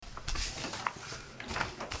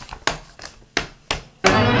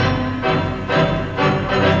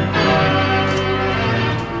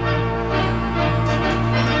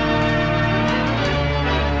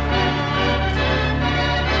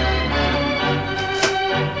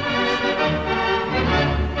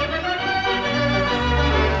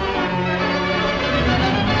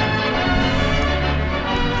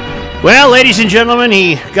Well, ladies and gentlemen,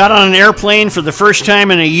 he got on an airplane for the first time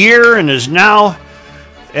in a year and is now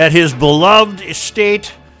at his beloved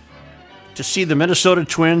estate to see the Minnesota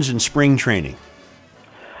Twins in spring training.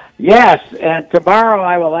 Yes, and tomorrow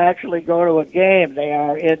I will actually go to a game. They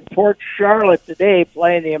are in Port Charlotte today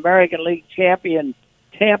playing the American League champion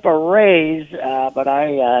Tampa Rays, but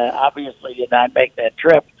I obviously did not make that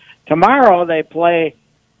trip. Tomorrow they play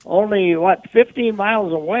only, 15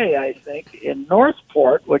 miles away, I think, in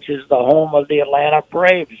Northport, which is the home of the Atlanta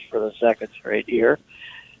Braves for the second straight year.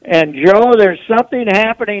 And, Joe, there's something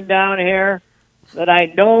happening down here that I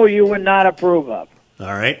know you would not approve of. All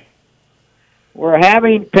right. We're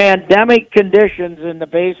having pandemic conditions in the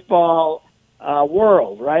baseball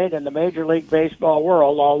world, right, in the Major League Baseball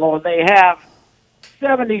world, although they have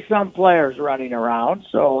 70-some players running around,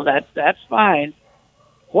 so that's fine.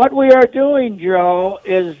 What we are doing, Joe,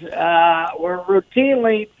 is we're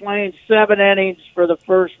routinely playing 7 innings for the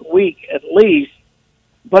first week at least.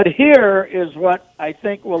 But here is what I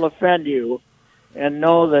think will offend you, and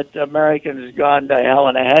know that Americans has gone to hell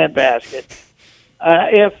in a handbasket.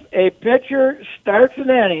 If a pitcher starts an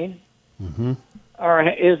inning, or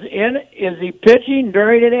is he pitching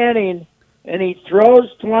during an inning, and he throws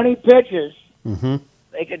 20 pitches,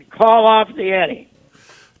 they can call off the inning.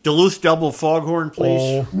 Duluth double foghorn, please.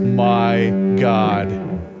 Oh, my God.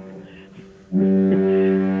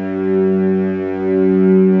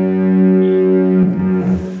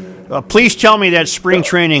 Please tell me that's spring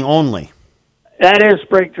training only. That is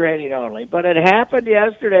spring training only. But it happened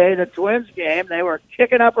yesterday, the Twins game. They were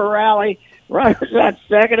kicking up a rally. Runners on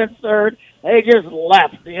second and third. They just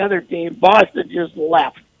left. The other team, Boston, just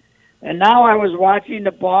left. And now I was watching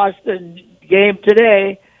the Boston game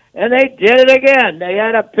today, and they did it again. They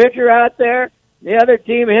had a pitcher out there. The other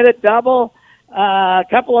team hit a double, a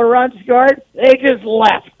couple of runs scored. They just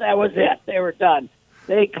left. That was it. They were done.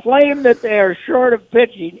 They claim that they are short of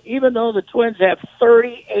pitching, even though the Twins have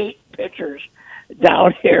 38 pitchers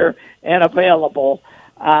down here and available.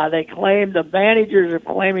 They claim, the managers are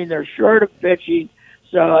claiming they're short of pitching.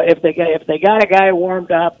 So if they got a guy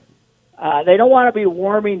warmed up, they don't want to be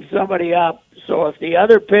warming somebody up. So if the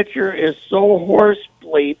other pitcher is so horse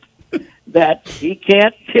bleep that he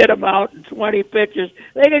can't hit him out in 20 pitches,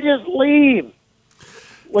 they can just leave.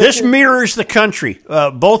 This mirrors the country.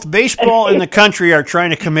 Both baseball and the country are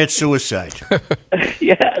trying to commit suicide.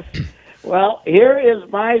 Yes. Well, here is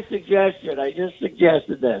my suggestion. I just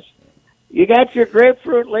suggested this. You got your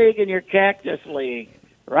Grapefruit League and your Cactus League,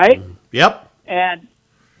 right? Yep. And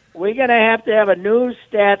we're going to have a new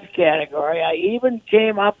stats category. I even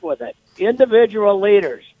came up with it. Individual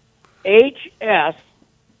leaders. HS-RISP.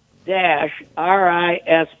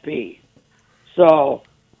 So,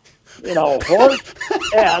 horse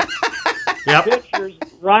S, yep. pitchers,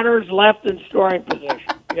 runners left in scoring position.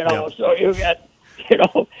 Yep. So you got,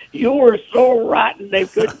 you were so rotten they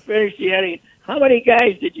couldn't finish the inning. How many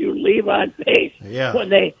guys did you leave on base when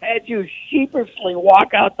they had you sheepishly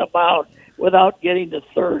walk out the mound without getting the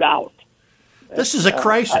third out? This is a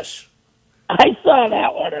crisis. I saw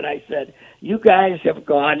that one and I said, you guys have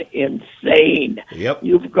gone insane. Yep.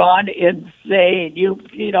 You've gone insane.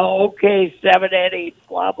 Okay, 7 innings,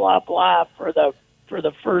 blah, blah, blah, for the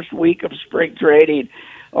first week of spring training,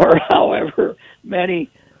 or however many,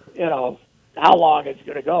 how long it's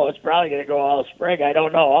going to go. It's probably going to go all spring. I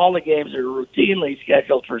don't know. All the games are routinely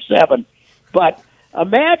scheduled for 7. But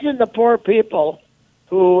imagine the poor people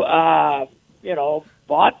who,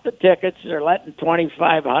 bought the tickets. They're letting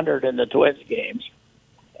 2,500 in the Twins games.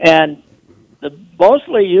 And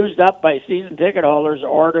mostly used up by season ticket holders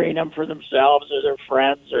ordering them for themselves or their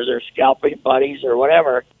friends or their scalping buddies or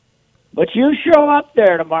whatever. But you show up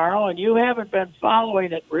there tomorrow and you haven't been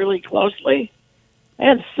following it really closely,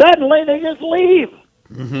 and suddenly they just leave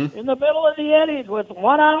in the middle of the innings with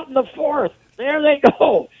 1 out in the 4th. There they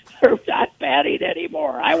go. They're not batting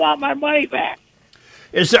anymore. I want my money back.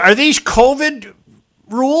 Are these COVID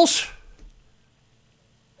rules?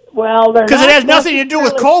 Well, they're because it has nothing to do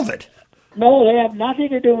with COVID. No, they have nothing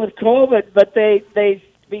to do with COVID, but they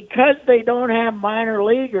because they don't have minor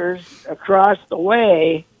leaguers across the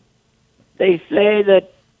way, they say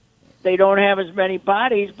that they don't have as many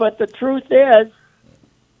bodies. But the truth is,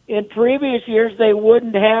 in previous years, they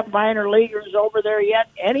wouldn't have minor leaguers over there yet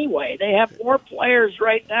anyway. They have more players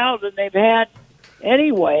right now than they've had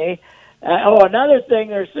anyway. Another thing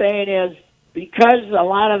they're saying is because a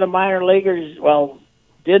lot of the minor leaguers,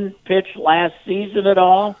 didn't pitch last season at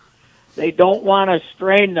all, they don't want to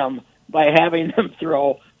strain them by having them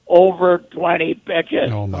throw over 20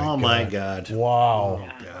 pitches. Oh, my God. Wow.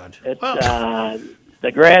 Oh, God.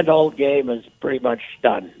 The grand old game is pretty much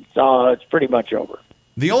done. So it's pretty much over.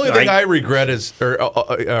 The only thing I regret is,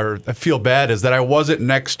 or I feel bad, is that I wasn't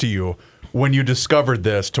next to you when you discovered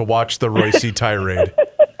this to watch the Royce tirade.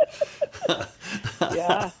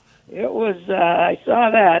 Yeah, it was. I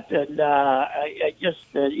saw that, and I just,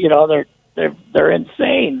 you know, they're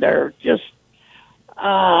insane. They're just.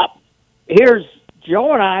 Here's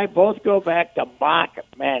Joe and I both go back to Bach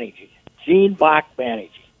managing, Gene Bach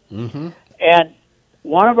managing, and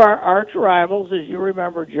one of our arch rivals, as you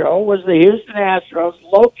remember, Joe, was the Houston Astros,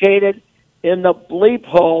 located in the bleep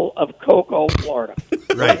hole of Cocoa, Florida.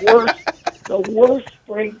 Right. The worst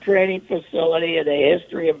spring training facility in the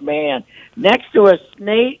history of man, next to a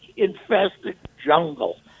snake-infested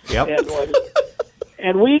jungle. Yep.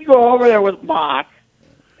 And we go over there with Bach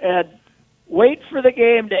and wait for the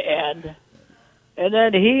game to end, and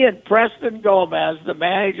then he and Preston Gomez, the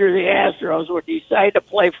manager of the Astros, would decide to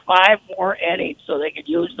play 5 more innings so they could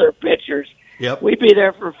use their pitchers. Yep. We'd be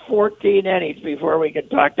there for 14 innings before we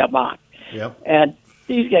could talk to Bach. Yep. And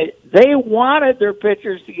these guys, they wanted their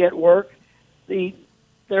pitchers to get work.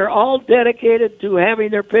 They're all dedicated to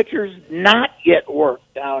having their pitchers not get work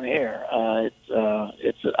down here.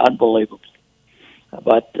 It's unbelievable.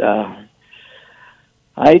 But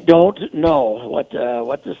I don't know what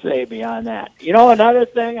to say beyond that. You know, another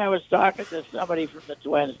thing, I was talking to somebody from the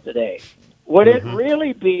Twins today. Would it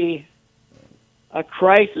really be a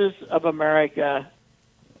crisis of America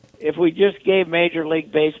if we just gave Major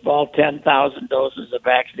League Baseball 10,000 doses of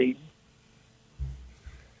vaccine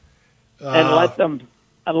and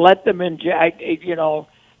let them inject? You know,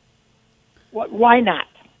 why not?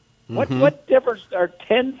 What difference are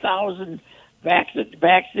 10,000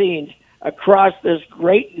 vaccines across this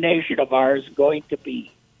great nation of ours going to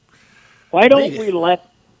be? Why don't we let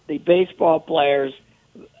the baseball players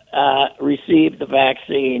receive the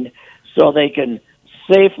vaccine so they can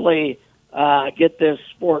safely get this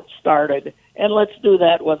sport started? And let's do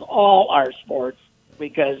that with all our sports,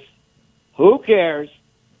 because who cares?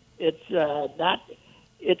 It's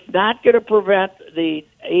not going to prevent the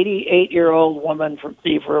 88-year-old woman from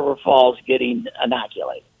Thief River Falls getting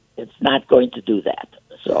inoculated. It's not going to do that.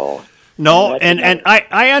 So no, and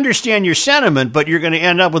I understand your sentiment, but you're going to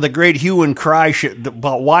end up with a great hue and cry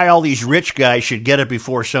about why all these rich guys should get it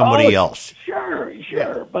before somebody else. Sure,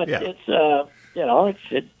 but it's you know,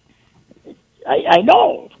 I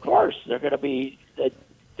know, of course, they're going to be,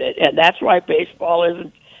 and that's why baseball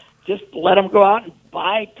isn't just let them go out and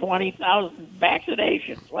buy 20,000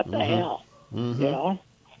 vaccinations. What the hell, you know?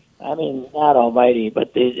 I mean, God almighty,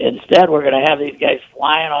 but instead we're going to have these guys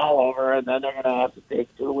flying all over, and then they're going to have to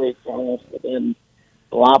take 2 weeks off, and then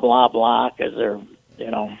blah, blah, blah, because they're,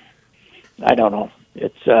 you know, I don't know.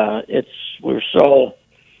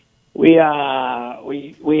 We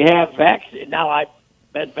have vaccine. Now, I've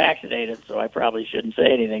been vaccinated, so I probably shouldn't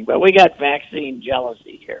say anything, but we got vaccine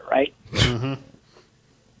jealousy here, right?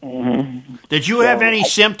 Did you have any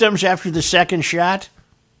symptoms after the second shot?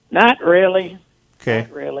 Not really. Okay.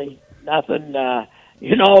 Not really. Nothing.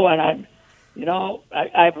 You know, and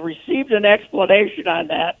I've received an explanation on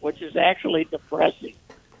that, which is actually depressing.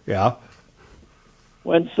 Yeah.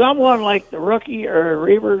 When someone like the rookie or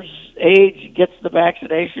Reaver's age gets the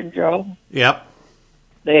vaccination, Joe, Yep.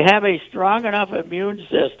 they have a strong enough immune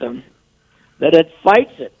system that it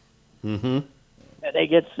fights it, and they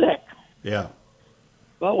get sick. Yeah.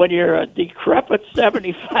 But when you're a decrepit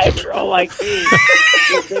 75-year-old like me,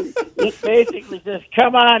 it basically says,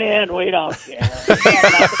 come on in, we don't care.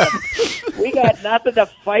 We got nothing to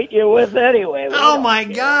fight you with anyway. Oh, my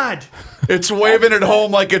God. It's waving it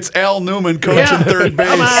home like it's Al Newman coaching third base.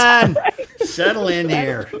 Come on. Settle in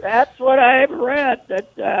here. That's what I've read,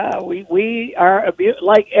 that we are immune,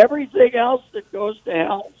 like everything else that goes to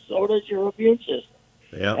hell, so does your immune system.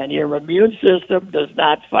 Yeah. And your immune system does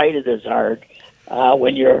not fight it as hard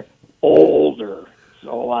when you're older.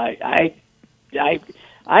 So I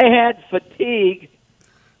had fatigue,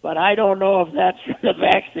 but I don't know if that's from the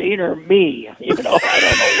vaccine or me. You know, I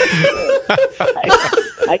don't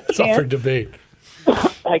know. I It's up for can't. debate.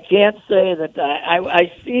 I can't say that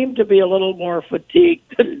I seem to be a little more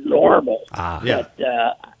fatigued than normal. Yeah.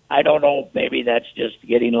 But I don't know. Maybe that's just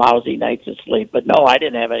getting lousy nights of sleep. But no, I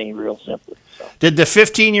didn't have any real symptoms. So. Did the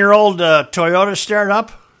 15-year-old Toyota start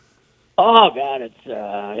up? Oh God,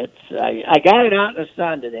 I got it out in the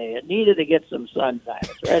sun today. It needed to get some sunshine.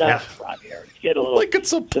 It's right out in front here. It's getting a little. Like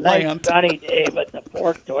it's a It's a nice plant. sunny day, but the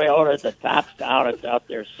poor Toyota, the top's down. It's out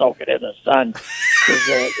there soaking in the sun. 'Cause,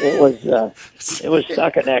 it was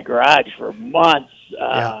stuck in that garage for months.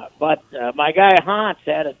 But my guy Hans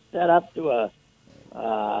had it set up to a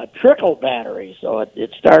trickle battery, so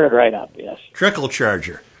it started right up. Yes. Trickle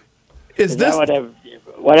charger. Is this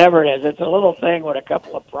whatever it is? It's a little thing with a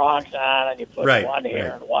couple of prongs on, and you put Right, one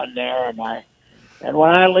here right. and one there, and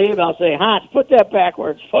when I leave, I'll say, Hans, put that back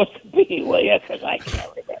where it's supposed to be, will you? Because I can't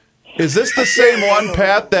remember. is this the same one,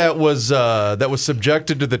 Pat, that was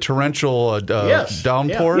subjected to the torrential Yes.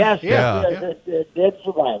 downpour? Yes, Yeah. it did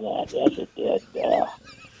survive that. Yes, it did.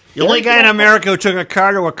 The only guy in America who took a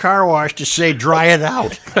car to a car wash to say, dry it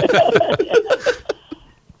out.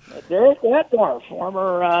 Derek Wetmore,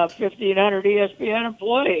 former 1500 ESPN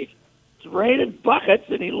employee. It's raining buckets,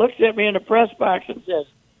 and he looks at me in the press box and says,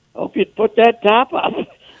 hope you'd put that top up.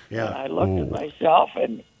 Yeah. And I looked at myself,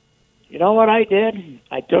 and you know what I did?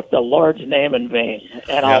 I took the Lord's name in vain,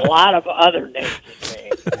 and a lot of other names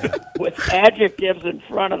in vain, with adjectives in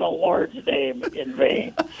front of the Lord's name in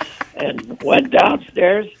vain, and went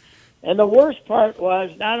downstairs. And the worst part was,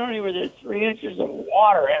 not only were there 3 inches of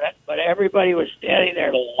water in it, but everybody was standing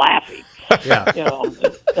there laughing. Yeah. You know,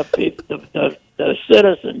 the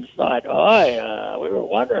citizens thought, we were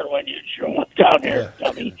wondering when you'd show up down here,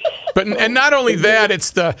 dummy. But and not only that, it's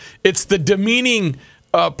the demeaning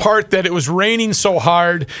part that it was raining so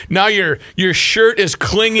hard. Now your shirt is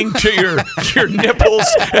clinging to your nipples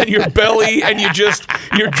and your belly, and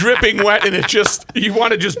you're dripping wet, and you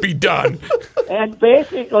want to just be done. And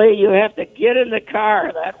basically, you have to get in the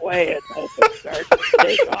car that way and hope it starts to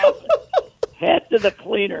take off. Head to the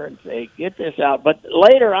cleaner and say, get this out. But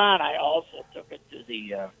later on, I also took it to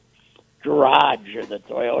the garage, or the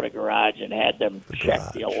Toyota garage, and had them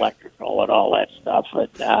check the electrical and all that stuff.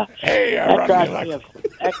 But that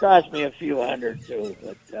cost me a few hundred too.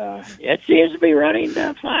 But it seems to be running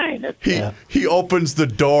fine. He opens the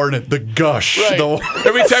door and the gush. Right. The,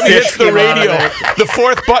 Every time he hits the radio, the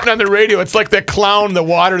fourth button on the radio, it's like that clown, the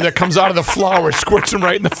water that comes out of the flower, squirts him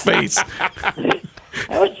right in the face. It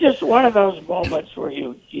was just one of those moments where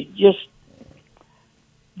you just,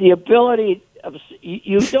 the ability of,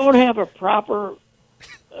 you don't have a proper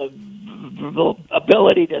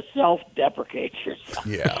ability to self-deprecate yourself.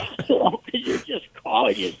 Yeah. So, you're just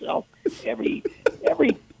calling yourself every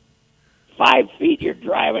 5 feet you're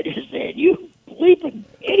driving, you're saying, you bleeping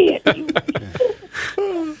idiot.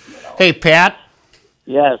 You. Hey, Pat,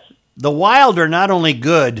 Yes. the Wild are not only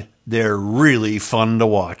good, they're really fun to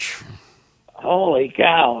watch. Holy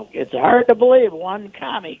cow. It's hard to believe one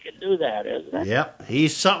commie can do that, isn't it? Yep,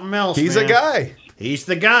 he's something else. he's man. a guy. He's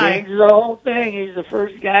the guy. Changed the whole thing. He's the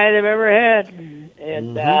first guy they've ever had.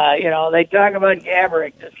 And, they talk about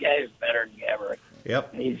Gaborik. This guy is better than Gaborik.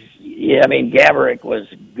 Yep. Gaborik was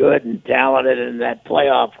good and talented in that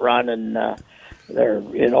playoff run, and there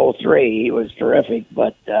in 03 he was terrific.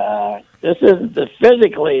 But this isn't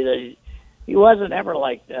physically. He wasn't ever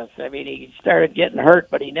like this. I mean, he started getting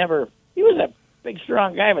hurt, but he was a big,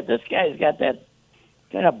 strong guy. But this guy's got that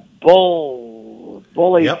kind of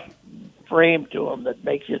bully frame to him that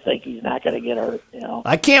makes you think he's not going to get hurt. You know.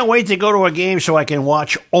 I can't wait to go to a game so I can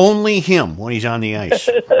watch only him when he's on the ice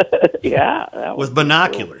Yeah. That was with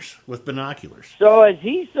binoculars. With binoculars. So is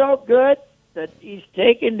he so good that he's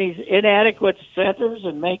taking these inadequate centers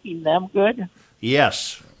and making them good?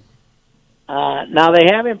 Yes. Now they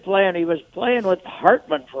have him playing. He was playing with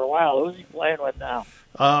Hartman for a while. Who's he playing with now?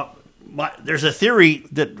 There's a theory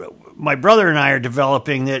that my brother and I are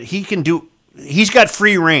developing that he's got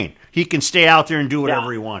free reign. He can stay out there and do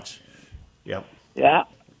whatever he wants. Yep. Yeah,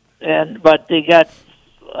 but they got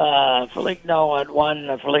Foligno at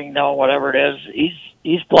one, Foligno, whatever it is.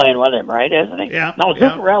 He's playing with him, right? Isn't he? Yeah. No,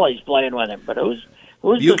 Yeah. Zuccarelli's playing with him. But who's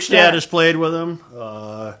Bukestad has played with him.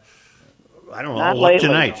 I don't know. Not I'll look lately,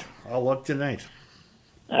 tonight. I'll look tonight.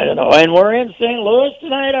 I don't know. And we're in St. Louis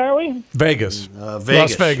tonight, are we? Vegas. Vegas.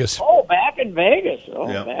 Las Vegas. Oh, back in Vegas.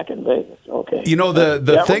 Yeah. Back in Vegas. Okay. You know, the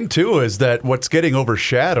Yeah, thing, too, is that what's getting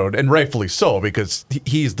overshadowed, and rightfully so, because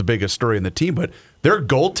he's the biggest story in the team, but their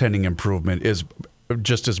goaltending improvement is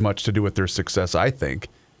just as much to do with their success, I think.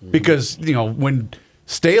 Because, when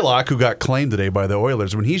Stalock, who got claimed today by the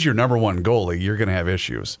Oilers, when he's your number one goalie, you're going to have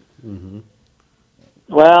issues.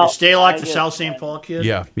 Well, Stay like I the guess South St. Paul kid?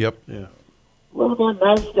 Yeah, yep. Yeah. Would have been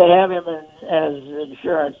nice to have him as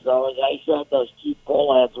insurance, though. As I said, those cheap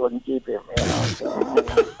Polans wouldn't keep him.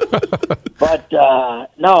 But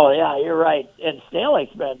no, yeah, you're right. And Stanley's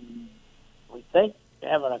been, we think,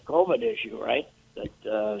 having a COVID issue, right?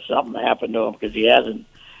 That something happened to him because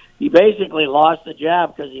he basically lost the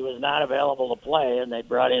job because he was not available to play, and they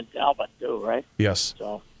brought in Talbot too, right? Yes.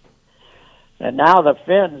 So, and now the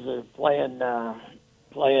Finns are playing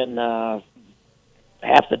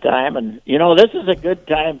half the time, and this is a good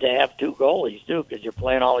time to have two goalies too, because you're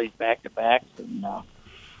playing all these back-to-backs, and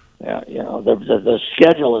the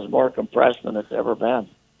schedule is more compressed than it's ever been.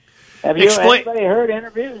 Have you anybody heard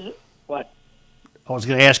interviews? What? I was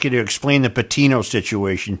going to ask you to explain the Patino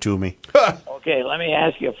situation to me. Okay, let me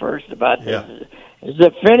ask you first about this. Yeah. Is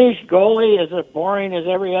the Finnish goalie as boring as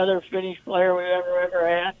every other Finnish player we've ever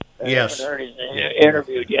had? Yes. I haven't heard his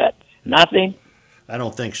interviewed yet. Nothing? I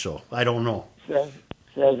don't think so. I don't know. Says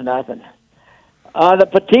nothing. The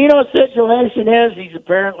Patino situation is he's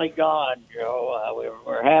apparently gone, Joe.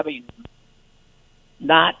 We're having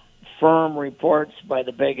not firm reports by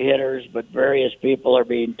the big hitters, but various people are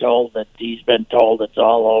being told that he's been told it's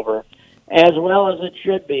all over, as well as it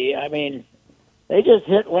should be. I mean, they just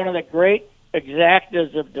hit one of the great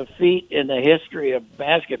exactas of defeat in the history of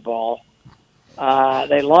basketball.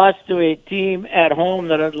 They lost to a team at home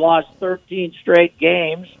that had lost 13 straight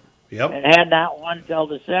games. Yep. And had not won till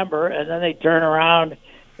December, and then they turn around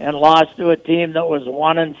and lost to a team that was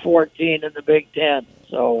 1-14 in the Big Ten.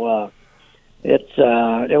 So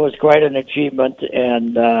it was quite an achievement,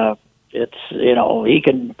 and it's he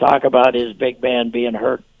can talk about his big man being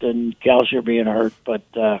hurt and Kelcher being hurt, but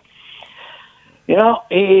he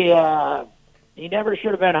never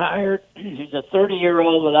should have been hired. He's a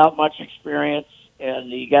 30-year-old without much experience.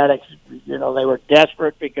 And he got, they were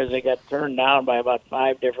desperate because they got turned down by about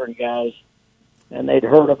 5 different guys, and they'd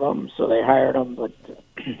heard of him, so they hired him. But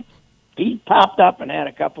he popped up and had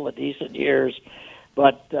a couple of decent years,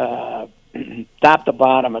 but top to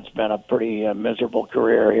bottom, it's been a pretty miserable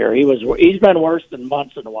career here. He's been worse than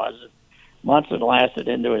Munson was. Munson lasted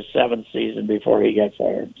into his 7th season before he got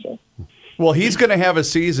fired. So. Well, he's going to have a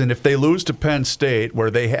season if they lose to Penn State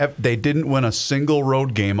where they didn't win a single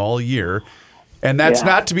road game all year. And that's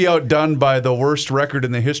not to be outdone by the worst record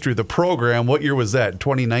in the history of the program. What year was that?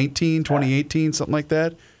 2019, 2018, something like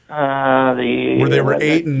that? Where they were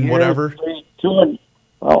 8 and whatever? 8 and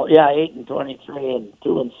 23 and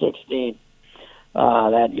 2 and 16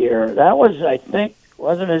 that year. That was, I think,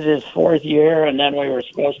 wasn't it his 4th year? And then we were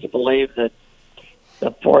supposed to believe that the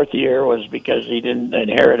 4th year was because he didn't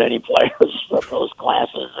inherit any players from those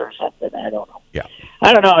classes or something. I don't know. Yeah.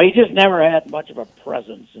 I don't know. He just never had much of a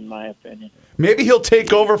presence, in my opinion. Maybe he'll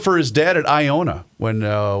take over for his dad at Iona when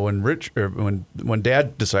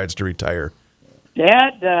Dad decides to retire.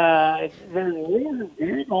 Dad, there's a reason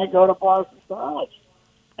he might go to Boston College,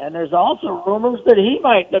 and there's also rumors that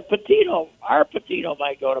our Patino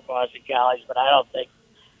might go to Boston College, but I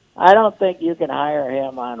don't think you can hire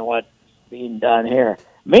him on what's being done here.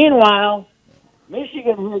 Meanwhile,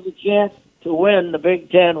 Michigan has a chance to win the Big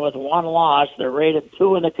Ten with 1 loss. They're rated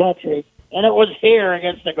 2 in the country, and it was here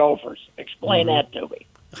against the Gophers. Explain that to me.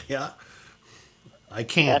 Yeah, I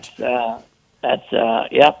can't. They've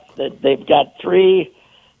got 3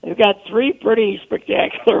 pretty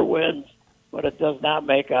spectacular wins, but it does not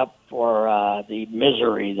make up for the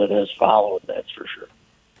misery that has followed. That's for sure.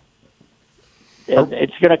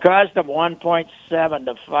 It's going to cost them 1.7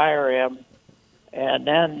 to fire him. And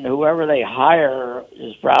then whoever they hire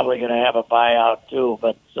is probably going to have a buyout too.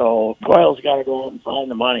 But so Coyle's got to go out and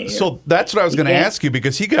find the money here. So that's what I was going to ask you,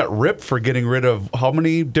 because he got ripped for getting rid of how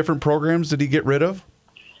many different programs did he get rid of?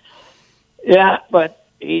 Yeah, but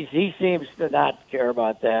he seems to not care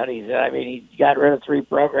about that. He got rid of 3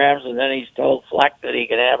 programs, and then he's told Fleck that he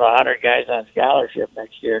can have 100 guys on scholarship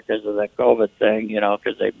next year because of the COVID thing.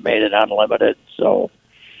 Because they made it unlimited. So.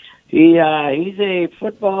 He's a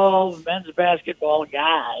men's basketball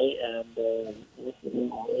guy, and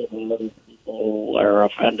people are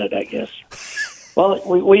offended, I guess. Well,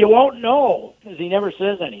 we won't know because he never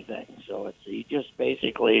says anything. So he just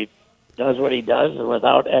basically does what he does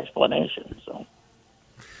without explanation. So.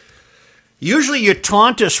 Usually you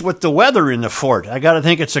taunt us with the weather in the fort. I got to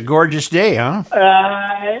think it's a gorgeous day, huh?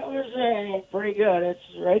 It was pretty good. It's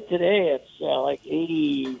right today. It's like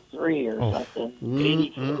 83 or something.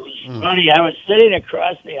 82. Funny, I was sitting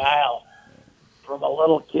across the aisle from a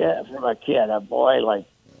boy like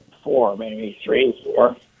 4, maybe 3,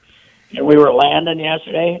 4. And we were landing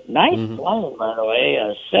yesterday. Nice plane, by the way,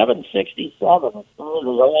 a 767. It was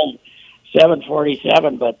old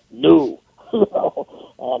 747, but new.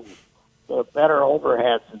 The better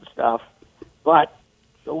overheads and stuff. But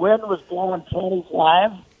the wind was blowing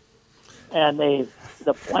 25, and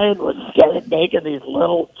the plane was making these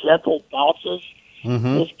little gentle bounces.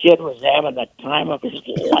 Mm-hmm. This kid was having the time of his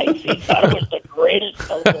life. He thought it was the greatest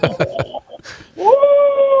thing ever.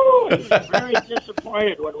 Woo! He was very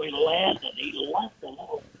disappointed when we landed. He left the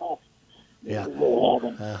little puff. Yeah.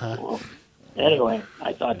 Anyway,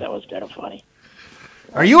 I thought that was kind of funny.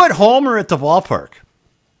 Are you at home or at the ballpark?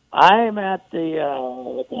 I'm at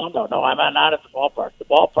the condo. No, I'm not at the ballpark. The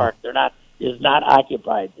ballpark is not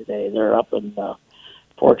occupied today. They're up in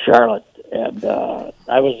Port Charlotte, and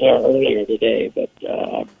I was there earlier today, but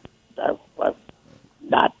I've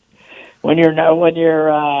not when they're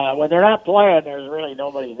not playing, there's really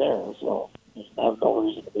nobody there, so there's no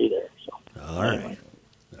reason to be there. So All right.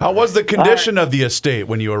 How was the condition of the estate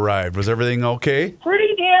when you arrived? Was everything okay?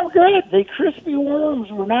 pretty damn good. The crispy worms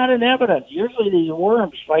were not in evidence. Usually these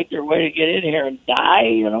worms fight their way to get in here and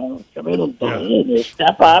die, come in and die, and you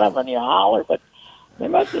step on them and you holler. But they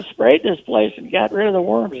must have sprayed this place and got rid of the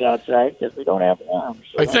worms outside because we don't have worms.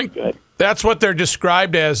 So I think that's what they're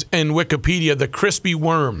described as in Wikipedia, the crispy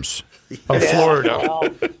worms of Florida. Well,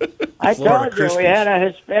 I told you, we had a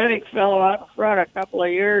Hispanic fellow out in front a couple of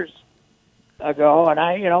years ago,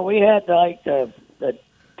 and we had like the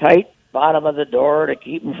tight bottom of the door to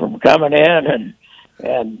keep them from coming in,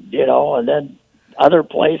 and then other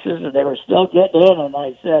places, and they were still getting in, and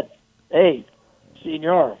I said, "Hey,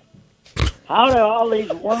 senor, how do all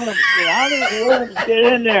these worms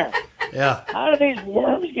get in there? Yeah. How do these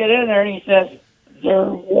worms get in there?" And he says, "They're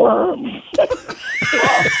worms."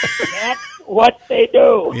 Well, that's what they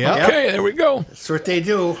do. Yeah. Okay, there we go. That's what they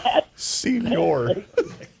do. Senor.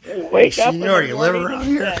 They wake up in Senor, the you live morning around and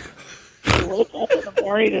here? say- They wake up in the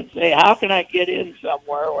morning and say, "How can I get in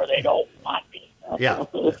somewhere where they don't want me?" Yeah.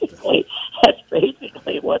 That's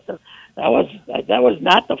basically what that was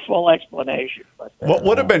not the full explanation. But What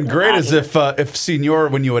would have been great is if Senor,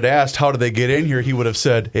 when you had asked how do they get in here, he would have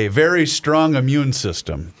said a very strong immune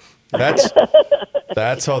system.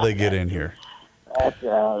 That's how they get in here.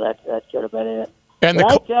 that could have been it. And Did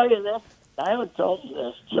I the tell you this? I haven't told you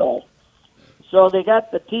this, Joe. So they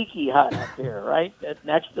got the tiki hut up here, right,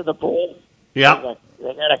 next to the pool. Yeah.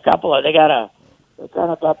 They got a couple of. They kind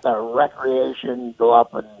of got the recreation go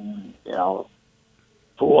up and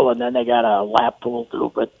pool, and then they got a lap pool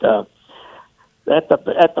too. But at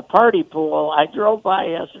the party pool, I drove by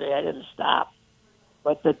yesterday. I didn't stop,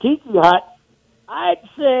 but the tiki hut, I'd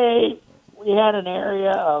say we had an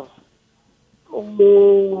area of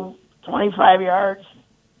 25 yards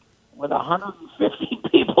with 150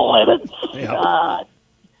 people in it. Yeah.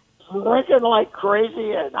 Drinking like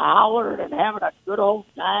crazy and hollering and having a good old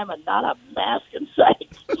time and not a mask in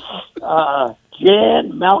sight.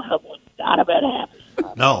 Jan Malcolm would not have been happy.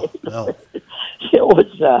 No. It was,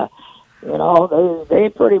 they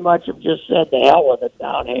pretty much have just said the hell with it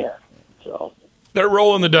down here. So, they're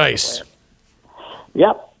rolling the dice.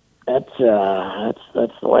 yep, that's the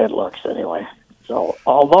way it looks anyway. So,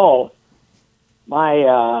 although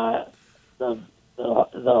my the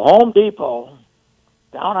Home Depot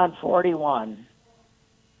down on 41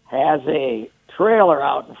 has a trailer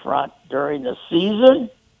out in front during the season.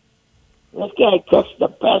 This guy cooks the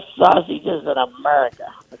best sausages in America.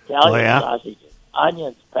 Italian sausages,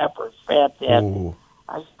 onions, peppers, fantastic. Ooh.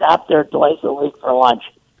 I stop there twice a week for lunch.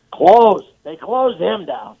 Closed. They closed him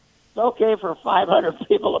down. It's okay for 500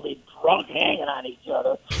 people to be drunk hanging on each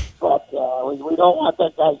other, but we don't want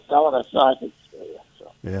that guy selling a sausage to you.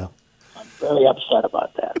 So Yeah. I'm very upset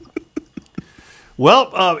about that.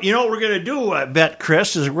 Well, you know what we're going to do, I bet,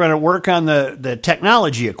 Chris, is we're going to work on the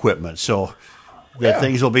technology equipment so that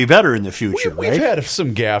things will be better in the future, We've right? had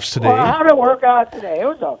some gaffes today. Well, how did it work out today? It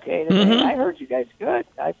was okay today. I heard you guys good.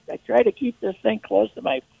 I tried to keep this thing close to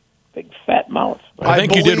my big fat mouth. I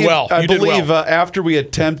think you did well. I You did believe well. after we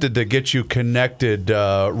attempted to get you connected,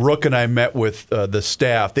 Rook and I met with the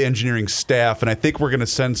staff, the engineering staff, and I think we're going to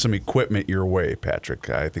send some equipment your way, Patrick.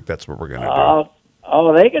 I think that's what we're going to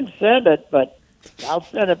Oh, they can send it, but I'll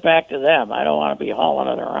send it back to them. I don't want to be hauling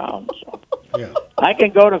it around. So. Yeah. I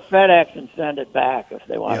can go to FedEx and send it back if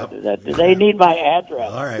they want to do that. Do they need my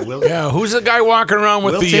address? All right. We'll, Yeah, who's the guy walking around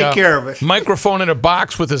with We'll the take care of it. microphone in a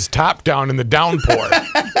box with his top down in the downpour?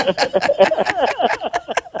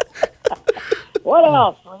 What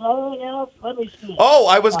else? Was anything else? Let me see. Oh,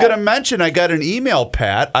 I was going to mention, I got an email,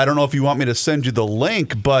 Pat. I don't know if you want me to send you the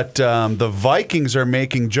link, but the Vikings are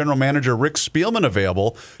making general manager Rick Spielman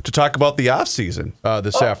available to talk about the offseason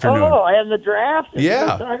this afternoon. Oh, and the draft?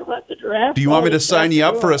 Yeah. Talk about the draft? Do you want me to sign you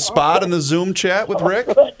up for a spot in the Zoom chat with Rick?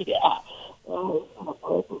 Yeah. Oh, I'm gonna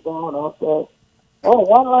break it down. Okay. Oh,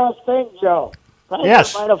 one last thing, Joe.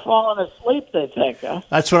 Yes. Might have fallen asleep, they think, huh?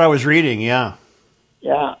 that's what I was reading, yeah.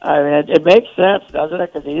 Yeah, I mean, it makes sense, doesn't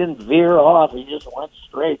it? Because he didn't veer off; he just went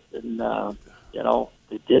straight, and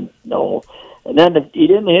he didn't know. And then he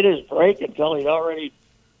didn't hit his brake until he already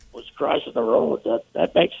was crossing the road.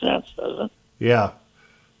 That makes sense, doesn't it? Yeah.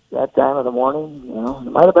 That time of the morning,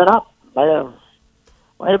 it might have been up,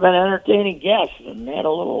 might have been entertaining guests, and had a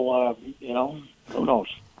little, who knows?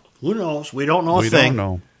 Who knows? We don't know a We thing. don't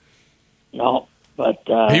know. No, but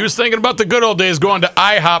He was thinking about the good old days going to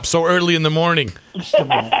IHOP so early in the morning.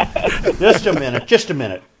 Just a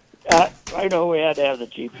minute. I know we had to have the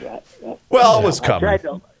cheap shot. Yeah. Well, it was I tried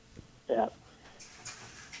coming. to, yeah.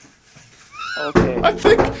 Okay. I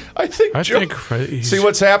think. I Joe, think he's- See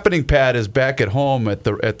what's happening, Pat, is back at home at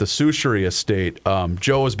the Souchery estate.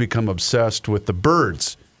 Joe has become obsessed with the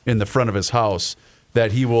birds in the front of his house.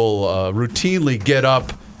 That he will routinely get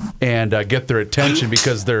up and get their attention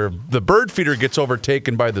because the bird feeder gets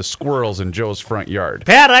overtaken by the squirrels in Joe's front yard.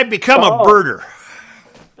 Pat, I've become a birder.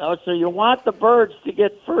 Oh, so you want the birds to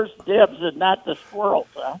get first dibs and not the squirrels,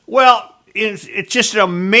 huh? Well, it's just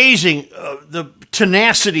amazing the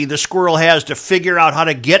tenacity the squirrel has to figure out how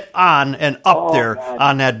to get on and up there God.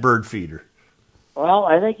 on that bird feeder. Well,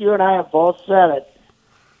 I think you and I have both said it.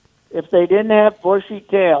 If they didn't have bushy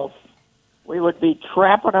tails, we would be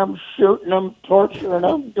trapping them, shooting them, torturing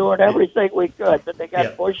them, doing everything we could. But they got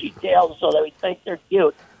Yeah. bushy tails so that we think they're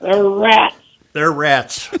cute. They're rats. They're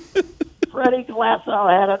rats. Freddie Glassow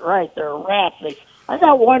had it right. They're rats. I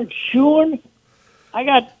got one chewing. I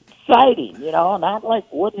got siding, not like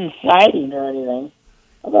wooden siding or anything.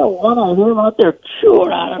 I got one I hear out there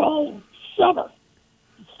chewing on it all summer.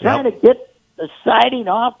 It's trying to get the siding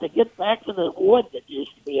off to get back to the wood that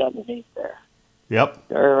used to be underneath there. Yep.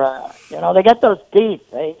 They're, they got those teeth.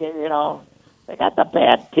 They got the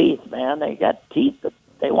bad teeth, man. They got teeth that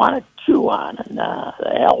they want to chew on, and the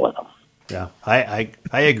hell with them. Yeah, I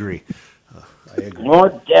agree. I agree. More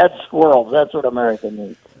dead squirrels. That's what America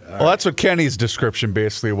needs. Well, that's what Kenny's description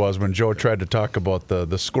basically was when Joe tried to talk about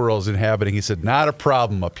the squirrels inhabiting. He said, "Not a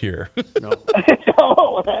problem up here."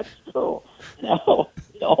 No, that's true. No,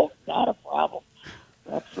 not a problem.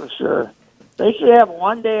 That's for sure. They should have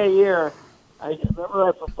one day a year. I remember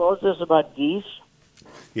I proposed this about geese.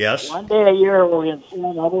 Yes. One day a year we can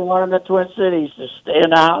send everyone in the Twin Cities to stay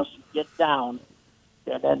in the house, get down,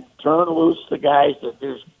 and then turn loose the guys that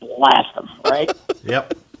just blast them, right?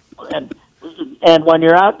 Yep. And when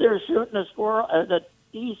you're out there shooting the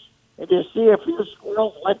geese, if you see a few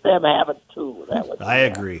squirrels, let them have it too. That would. I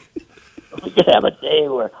agree. We could have a day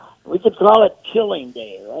where we could call it Killing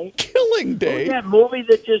Day, right? Killing What was that movie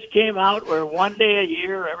that just came out where one day a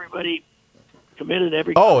year everybody committed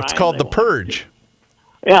every crime? Oh, it's called The they wanted? Purge.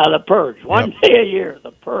 Yeah, The Purge. One day a year,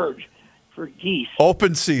 The Purge for geese.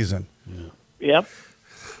 Open season. Yep.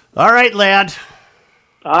 All right, lad.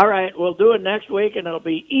 All right, we'll do it next week, and it'll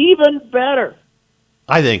be even better.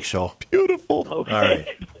 I think so. Beautiful. Okay. All right.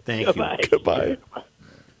 Thank you. Goodbye. Goodbye.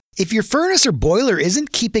 If your furnace or boiler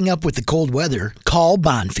isn't keeping up with the cold weather, call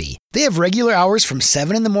Bonfi. They have regular hours from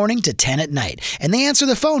 7 in the morning to 10 at night, and they answer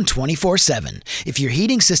the phone 24/7. If your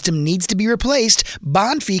heating system needs to be replaced,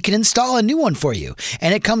 Bonfi can install a new one for you,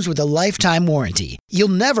 and it comes with a lifetime warranty. You'll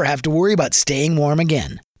never have to worry about staying warm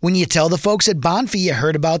again. When you tell the folks at Bonfi you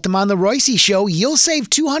heard about them on The Royce Show, you'll save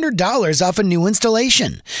 $200 off a new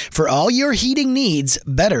installation. For all your heating needs,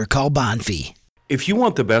 better call Bonfi. If you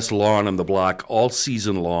want the best lawn on the block all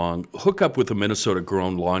season long, hook up with a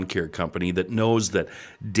Minnesota-grown lawn care company that knows that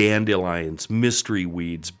dandelions, mystery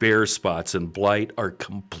weeds, bare spots, and blight are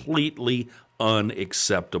completely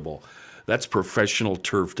unacceptable. That's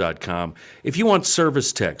ProfessionalTurf.com. If you want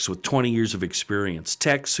service techs with 20 years of experience,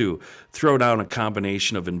 techs who throw down a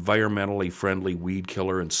combination of environmentally friendly weed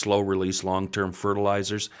killer and slow-release long-term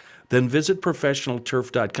fertilizers, then visit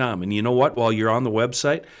ProfessionalTurf.com. And you know what? While you're on the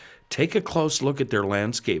website, take a close look at their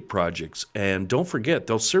landscape projects, and don't forget,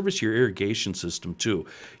 they'll service your irrigation system too.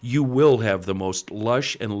 You will have the most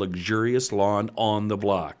lush and luxurious lawn on the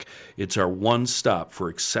block. It's our one-stop for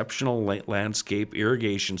exceptional landscape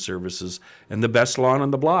irrigation services and the best lawn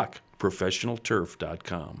on the block.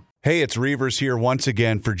 ProfessionalTurf.com. Hey, it's Reavers here once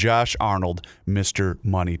again for Josh Arnold, Mr.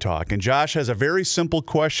 Money Talk. And Josh has a very simple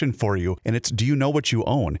question for you, and it's, do you know what you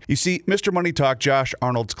own? You see, Mr. Money Talk, Josh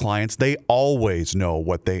Arnold's clients, they always know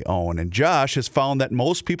what they own. And Josh has found that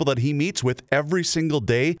most people that he meets with every single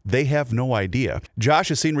day, they have no idea. Josh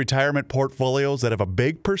has seen retirement portfolios that have a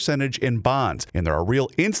big percentage in bonds, and there are real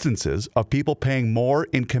instances of people paying more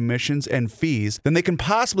in commissions and fees than they can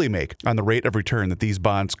possibly make on the rate of return that these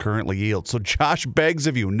bonds currently yield. So Josh begs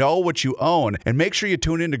of you, know what you own, and make sure you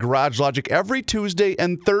tune in to Garage Logic every Tuesday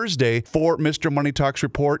and Thursday for Mr. Money Talk's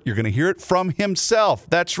report. You're going to hear it from himself.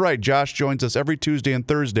 That's right, Josh joins us every Tuesday and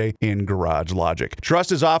Thursday in Garage Logic.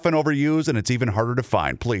 Trust is often overused, and it's even harder to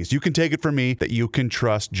find. Please, you can take it from me that you can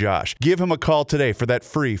trust Josh. Give him a call today for that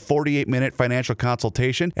free 48-minute financial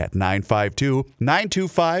consultation at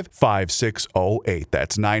 952-925-5608.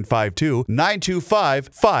 That's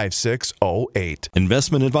 952-925-5608.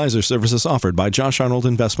 Investment advisor services offered by Josh Arnold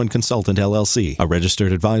Investment Consultant, LLC, a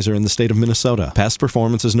registered advisor in the state of Minnesota. Past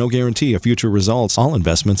performance is no guarantee of future results. All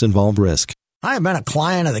investments involve risk. I've been a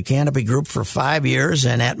client of the Canopy Group for 5 years,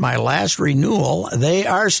 and at my last renewal, they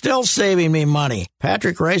are still saving me money.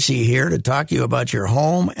 Patrick Ricey here to talk to you about your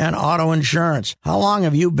home and auto insurance. How long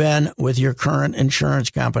have you been with your current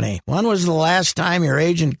insurance company? When was the last time your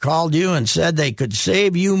agent called you and said they could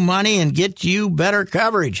save you money and get you better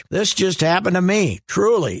coverage? This just happened to me.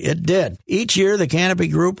 Truly, it did. Each year, the Canopy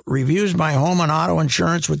Group reviews my home and auto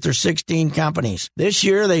insurance with their 16 companies. This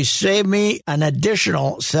year, they saved me an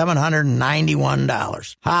additional $791.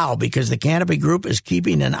 How? Because the Canopy Group is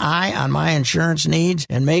keeping an eye on my insurance needs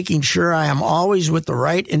and making sure I am always with the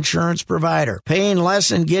right insurance provider. Paying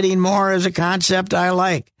less and getting more is a concept I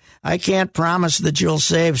like. I can't promise that you'll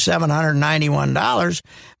save $791,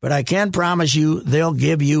 but I can promise you they'll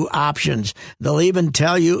give you options. They'll even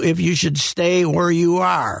tell you if you should stay where you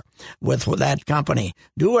are with that company.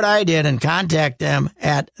 Do what I did and contact them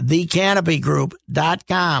at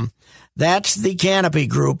thecanopygroup.com. That's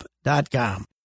thecanopygroup.com.